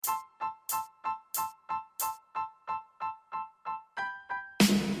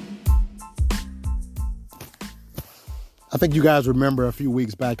I think you guys remember a few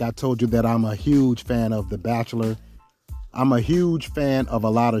weeks back, I told you that I'm a huge fan of The Bachelor. I'm a huge fan of a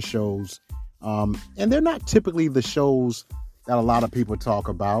lot of shows. And they're not typically the shows that a lot of people talk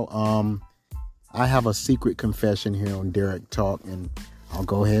about. I have a secret confession here on Derrick Talk, and I'll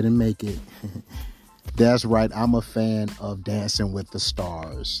go ahead and make it. That's right. I'm a fan of Dancing with the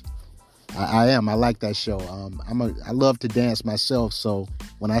Stars. I am. I like that show. I love to dance myself. So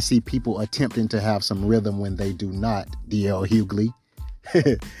when I see people attempting to have some rhythm when they do not, D.L. Hughley,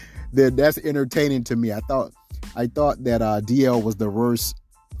 that's entertaining to me. I thought that D.L. was the worst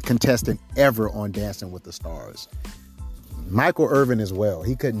contestant ever on Dancing with the Stars. Michael Irvin as well.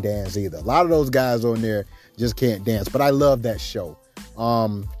 He couldn't dance either. A lot of those guys on there just can't dance. But I love that show.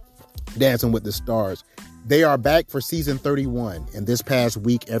 Dancing with the Stars. They are back for season 31. And this past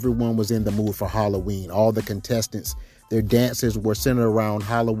week, everyone was in the mood for Halloween. All the contestants, their dances were centered around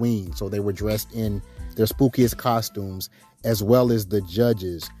Halloween. So they were dressed in their spookiest costumes, as well as the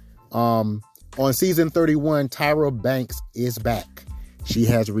judges. On season 31, Tyra Banks is back. She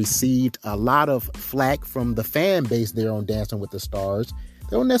has received a lot of flack from the fan base there on Dancing with the Stars.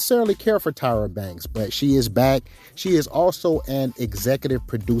 They don't necessarily care for Tyra Banks, but she is back. She is also an executive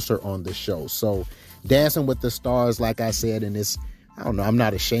producer on the show. So Dancing with the Stars, like I said, and I'm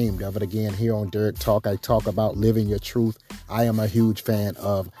not ashamed of it. Again, here on Derrick Talk, I talk about living your truth. I am a huge fan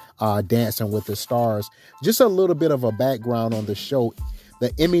of Dancing with the Stars. Just a little bit of a background on the show.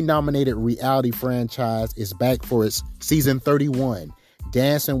 The Emmy-nominated reality franchise is back for its season 31.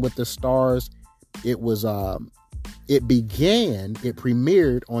 Dancing with the Stars, it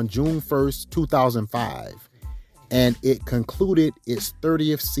premiered on June 1st, 2005. And it concluded its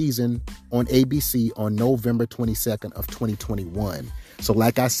 30th season on ABC on November 22nd of 2021. So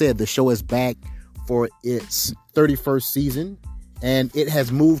like I said, the show is back for its 31st season, and it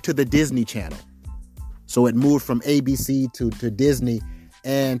has moved to the Disney Channel. So it moved from ABC to Disney,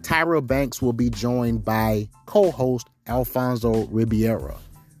 and Tyra Banks will be joined by co-host Alfonso Ribeira.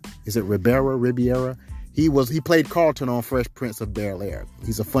 Is it Ribeira? He played Carlton on Fresh Prince of Bel-Air.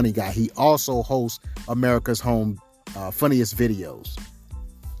 He's a funny guy. He also hosts America's Home Funniest Videos.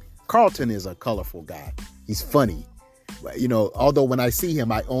 Carlton is a colorful guy. He's funny. Although when I see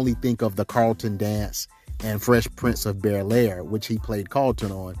him, I only think of the Carlton Dance and Fresh Prince of Bel-Air, which he played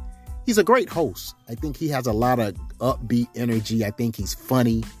Carlton on. He's a great host. I think he has a lot of upbeat energy. I think he's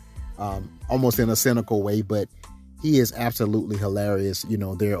funny, almost in a cynical way, but he is absolutely hilarious,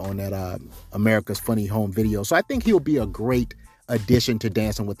 there on that America's Funny Home Video. So I think he'll be a great addition to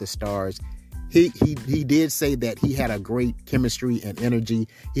Dancing with the Stars. He did say that he had a great chemistry and energy.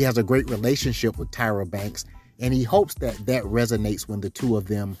 He has a great relationship with Tyra Banks, and he hopes that resonates when the two of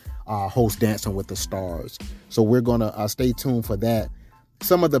them host Dancing with the Stars. So we're going to stay tuned for that.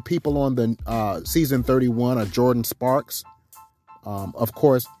 Some of the people on the season 31 are Jordan Sparks. Of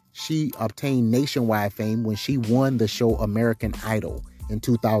course, she obtained nationwide fame when she won the show American Idol in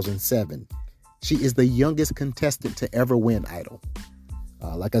 2007. She is the youngest contestant to ever win Idol.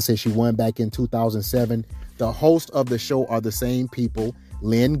 Like I said, she won back in 2007. The hosts of the show are the same people.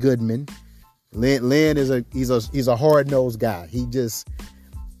 Len Goodman. Len is a hard-nosed guy. He just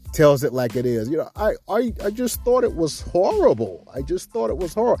tells it like it is. I just thought it was horrible.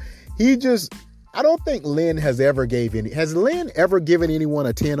 I don't think Len has Len ever given anyone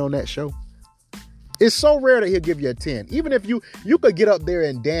a 10 on that show? It's so rare that he'll give you a 10. Even if you could get up there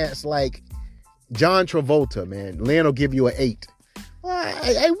and dance like John Travolta, man, Len will give you an 8.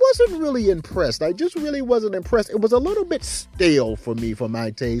 I wasn't really impressed. I just really wasn't impressed. It was a little bit stale for me, for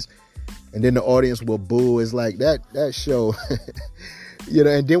my taste. And then the audience will boo. It's like that show.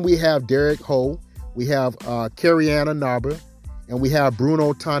 And then we have Derrick Ho. We have Carrie-Anna Narber. And we have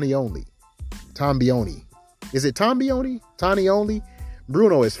Bruno Tonioli. Is it Tonioli?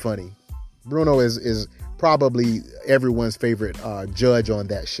 Bruno is funny. Bruno is probably everyone's favorite judge on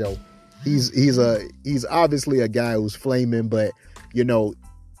that show. He's obviously a guy who's flaming, but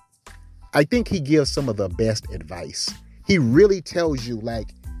I think he gives some of the best advice. He really tells you,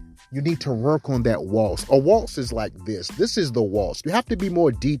 like, you need to work on that waltz. A waltz is like this. This is the waltz. You have to be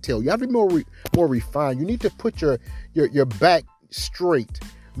more detailed. You have to be more refined. You need to put your back straight.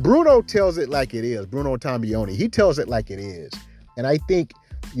 Bruno tells it like it is. Bruno Tonioli. He tells it like it is. And I think,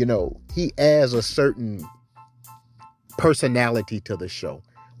 he adds a certain personality to the show.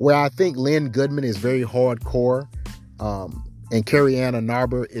 Where I think Len Goodman is very hardcore. And Carrie-Anna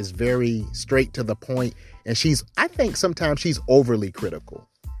Narber is very straight to the point. And I think sometimes she's overly critical.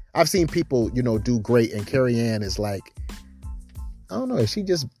 I've seen people, do great. And Carrie-Ann is like, I don't know, is she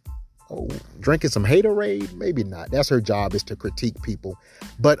just Oh, drinking some haterade? Maybe not. That's her job, is to critique people.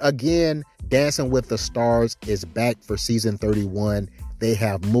 But again, Dancing with the Stars is back for season 31. They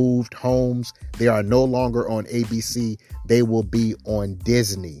have moved homes. They are no longer on ABC. They will be on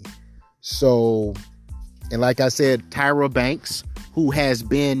Disney. So, and like I said, Tyra Banks, who has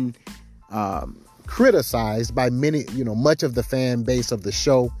been criticized by many, much of the fan base of the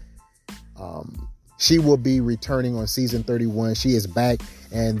show, she will be returning on season 31. She is back,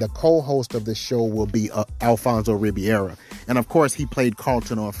 and the co-host of the show will be Alfonso Ribeiro. And of course, he played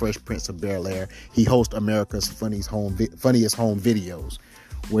Carlton on Fresh Prince of Bel-Air. He hosts America's Funniest Home Videos,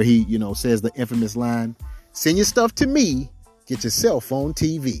 where he, says the infamous line, "Send your stuff to me, get your cell phone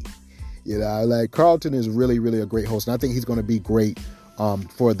TV." Like Carlton is really, really a great host, and I think he's going to be great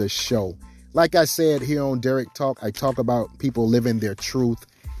for the show. Like I said here on Derrick Talk, I talk about people living their truth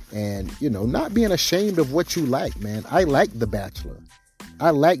and, not being ashamed of what you like, man. I like The Bachelor.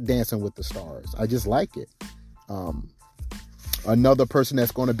 I like Dancing with the Stars. I just like it. Another person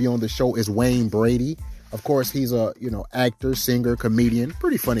that's going to be on the show is Wayne Brady. Of course, he's a, actor, singer, comedian,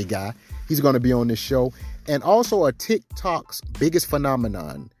 pretty funny guy. He's going to be on this show. And also a TikTok's biggest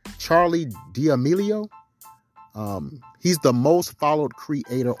phenomenon, Charlie D'Amelio. He's the most followed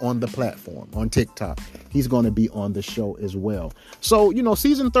creator on the platform, on TikTok. He's going to be on the show as well. So,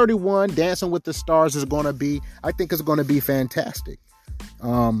 season 31, Dancing with the Stars is going to be, I think it's going to be fantastic.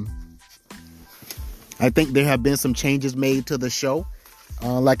 I think there have been some changes made to the show.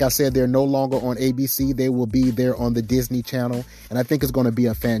 Like I said, they're no longer on ABC. They will be there on the Disney Channel. And I think it's going to be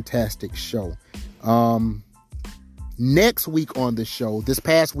a fantastic show. Next week on the show, this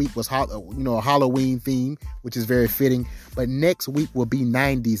past week was a Halloween theme, which is very fitting. But next week will be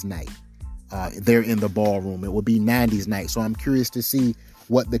 90s night. They're in the ballroom. It will be 90s night. So I'm curious to see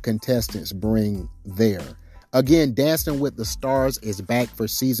what the contestants bring there. Again, Dancing with the Stars is back for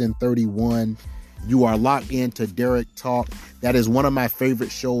season 31. You are locked into Derrick Talk. That is one of my favorite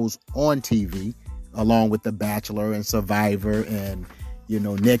shows on TV, along with The Bachelor and Survivor and,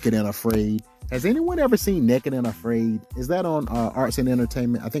 Naked and Afraid. Has anyone ever seen Naked and Afraid? Is that on Arts and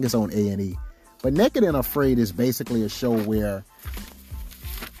Entertainment? I think it's on A&E. But Naked and Afraid is basically a show where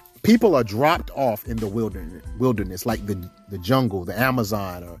people are dropped off in the wilderness, like the jungle, the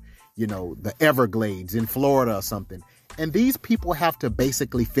Amazon, or, the Everglades in Florida or something. And these people have to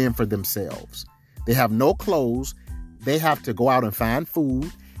basically fend for themselves. They have no clothes. They have to go out and find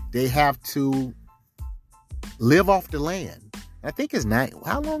food. They have to live off the land. I think it's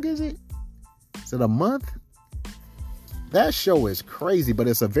how long is it? Is it a month? That show is crazy, but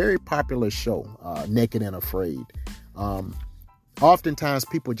it's a very popular show, Naked and Afraid. Oftentimes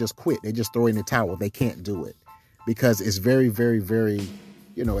people just quit. They just throw in the towel. They can't do it because it's very, very, very,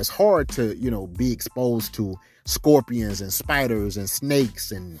 it's hard to, be exposed to scorpions and spiders and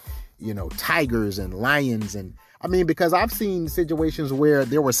snakes and, tigers and lions. And because I've seen situations where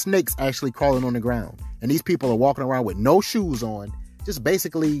there were snakes actually crawling on the ground and these people are walking around with no shoes on, just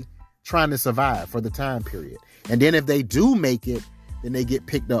basically trying to survive for the time period. And then if they do make it, then they get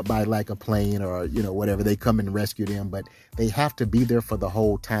picked up by like a plane or, whatever. They come and rescue them, but they have to be there for the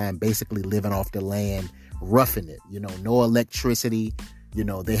whole time, basically living off the land, roughing it, no electricity.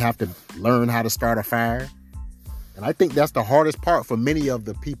 They have to learn how to start a fire. And I think that's the hardest part for many of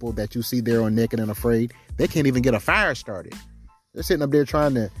the people that you see there on Naked and Afraid. They can't even get a fire started. They're sitting up there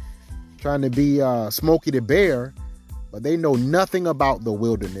trying to be Smokey the Bear, but they know nothing about the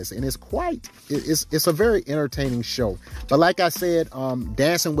wilderness. And it's a very entertaining show. But like I said,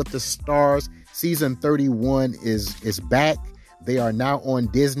 Dancing with the Stars season 31 is back. They are now on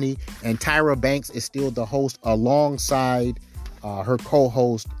Disney, and Tyra Banks is still the host alongside her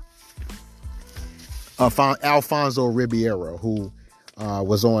co-host, Alfonso Ribeiro, who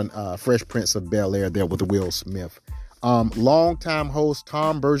was on Fresh Prince of Bel-Air there with Will Smith. Longtime host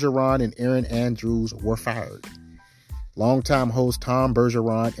Tom Bergeron and Erin Andrews were fired. Longtime host Tom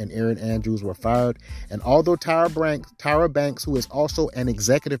Bergeron and Erin Andrews were fired. And although Tyra Banks, who is also an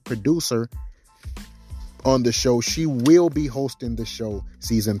executive producer on the show, she will be hosting the show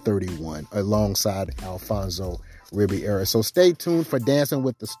season 31 alongside Alfonso Ribeiro. So stay tuned for Dancing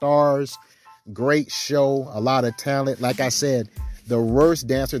with the Stars. Great show, a lot of talent. Like I said, the worst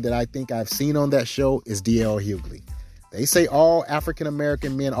dancer that I think I've seen on that show is D.L. Hughley. They say all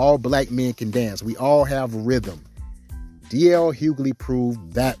African-American men, all black men can dance. We all have rhythm. D.L. Hughley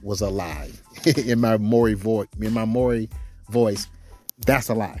proved that was a lie. in my Maury voice, that's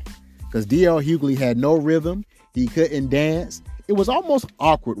a lie. Because D.L. Hughley had no rhythm. He couldn't dance. It was almost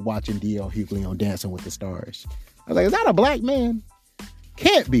awkward watching D.L. Hughley on Dancing with the Stars. I was like, is that a black man?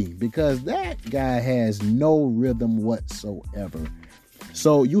 Can't be, because that guy has no rhythm whatsoever.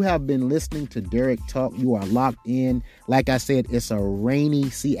 So you have been listening to Derrick Talk. You are locked in. Like I said, it's a rainy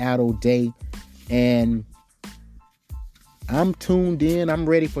Seattle day, and I'm tuned in. I'm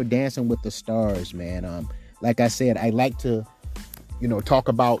ready for Dancing with the Stars, man. Like I said, I like to, talk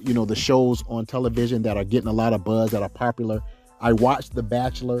about, the shows on television that are getting a lot of buzz, that are popular. I watched The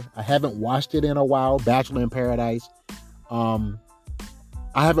Bachelor. I haven't watched it in a while, Bachelor in Paradise. I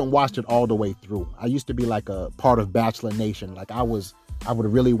haven't watched it all the way through. I used to be like a part of Bachelor Nation. Like I would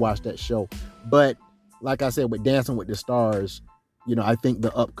really watch that show. But like I said, with Dancing with the Stars, I think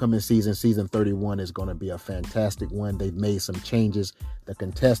the upcoming season 31, is going to be a fantastic one. They've made some changes. The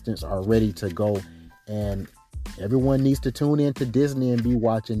contestants are ready to go. And everyone needs to tune in to Disney and be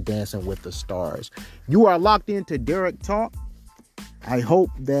watching Dancing with the Stars. You are locked into Derrick Talk. I hope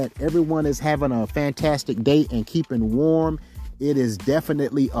that everyone is having a fantastic day and keeping warm. It is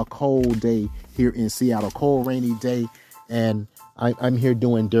definitely a cold day here in Seattle, cold, rainy day. And I'm here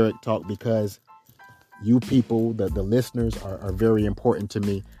doing Derrick Talk because you people, the listeners, are very important to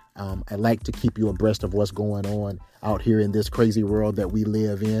me. I like to keep you abreast of what's going on out here in this crazy world that we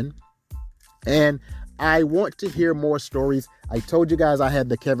live in. And I want to hear more stories. I told you guys I had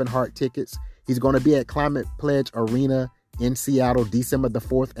the Kevin Hart tickets. He's going to be at Climate Pledge Arena in Seattle, December the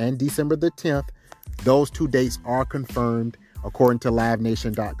 4th and December the 10th. Those 2 dates are confirmed. According to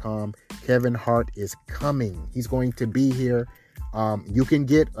LiveNation.com, Kevin Hart is coming. He's going to be here. You can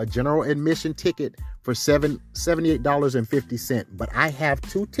get a general admission ticket for $78.50. But I have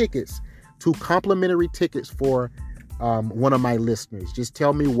 2 complimentary tickets for one of my listeners. Just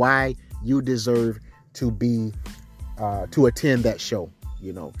tell me why you deserve to attend that show.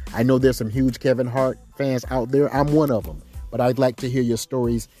 I know there's some huge Kevin Hart fans out there. I'm one of them. But I'd like to hear your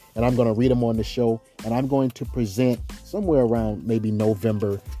stories, and I'm going to read them on the show. And I'm going to present somewhere around maybe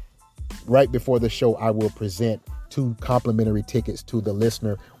November, right before the show, I will present 2 complimentary tickets to the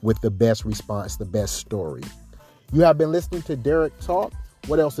listener with the best response, the best story. You have been listening to Derrick Talk.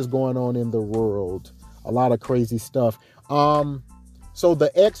 What else is going on in the world? A lot of crazy stuff. So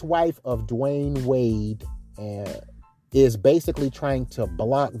the ex-wife of Dwayne Wade is basically trying to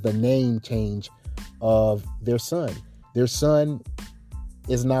block the name change of their son. Their son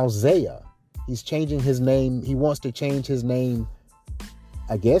is now Zaya. He's changing his name. He wants to change his name,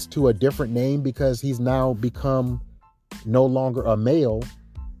 I guess, to a different name because he's now become no longer a male.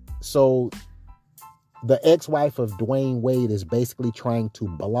 So the ex-wife of Dwayne Wade is basically trying to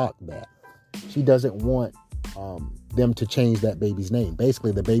block that. She doesn't want them to change that baby's name.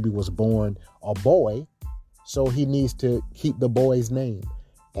 Basically, the baby was born a boy, so he needs to keep the boy's name.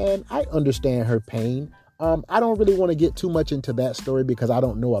 And I understand her pain. I don't really want to get too much into that story because I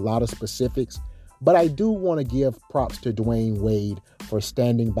don't know a lot of specifics, but I do want to give props to Dwayne Wade for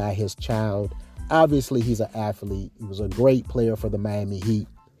standing by his child. Obviously, he's an athlete. He was a great player for the Miami Heat.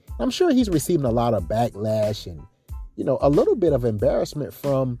 I'm sure he's receiving a lot of backlash and, a little bit of embarrassment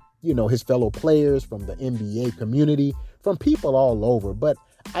from, his fellow players, from the NBA community, from people all over. But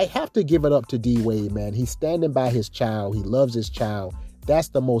I have to give it up to D Wade, man. He's standing by his child. He loves his child. That's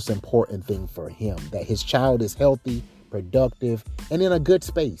the most important thing for him, that his child is healthy, productive, and in a good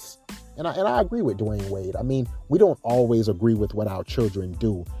space. And I agree with Dwayne Wade. I mean, we don't always agree with what our children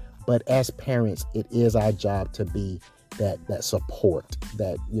do, but as parents, it is our job to be that support,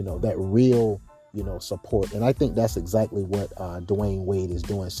 that real, support. And I think that's exactly what Dwayne Wade is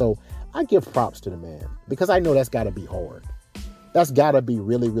doing. So I give props to the man because I know that's got to be hard. That's got to be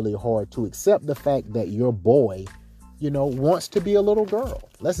really, really hard to accept the fact that your boy wants to be a little girl.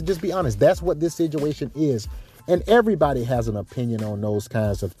 Let's just be honest. That's what this situation is. And everybody has an opinion on those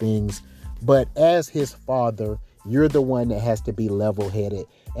kinds of things. But as his father, you're the one that has to be level-headed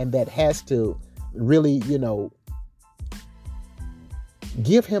and that has to really,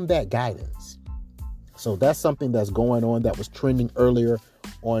 give him that guidance. So that's something that's going on that was trending earlier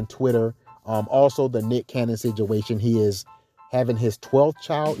on Twitter. Also, the Nick Cannon situation. He is having his 12th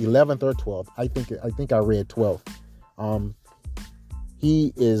child, 11th or 12th. I think I read 12th.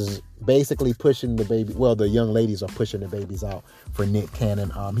 He is basically pushing the baby. Well, the young ladies are pushing the babies out for Nick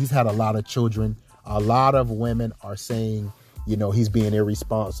Cannon. He's had a lot of children. A lot of women are saying, he's being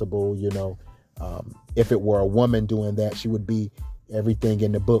irresponsible. If it were a woman doing that, she would be everything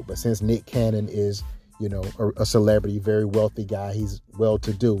in the book. But since Nick Cannon is, a celebrity, very wealthy guy, he's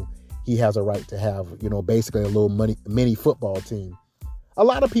well-to-do, he has a right to have, basically a little mini football team. A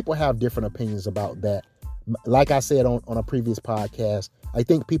lot of people have different opinions about that. Like I said on a previous podcast, I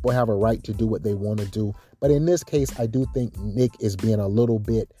think people have a right to do what they want to do. But in this case, I do think Nick is being a little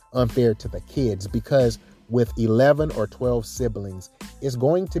bit unfair to the kids because with 11 or 12 siblings, it's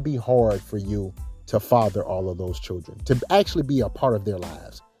going to be hard for you to father all of those children, to actually be a part of their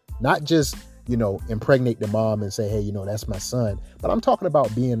lives, not just, impregnate the mom and say, hey, that's my son. But I'm talking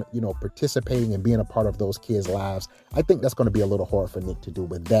about being, participating and being a part of those kids' lives. I think that's going to be a little hard for Nick to do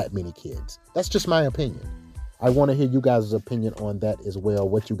with that many kids. That's just my opinion. I want to hear you guys' opinion on that as well.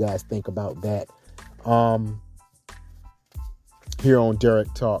 What you guys think about that. Here on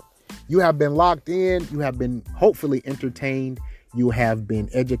Derrick Talk. You have been locked in. You have been hopefully entertained. You have been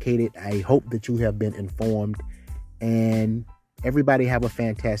educated. I hope that you have been informed. And everybody have a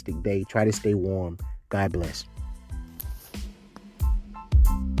fantastic day. Try to stay warm. God bless.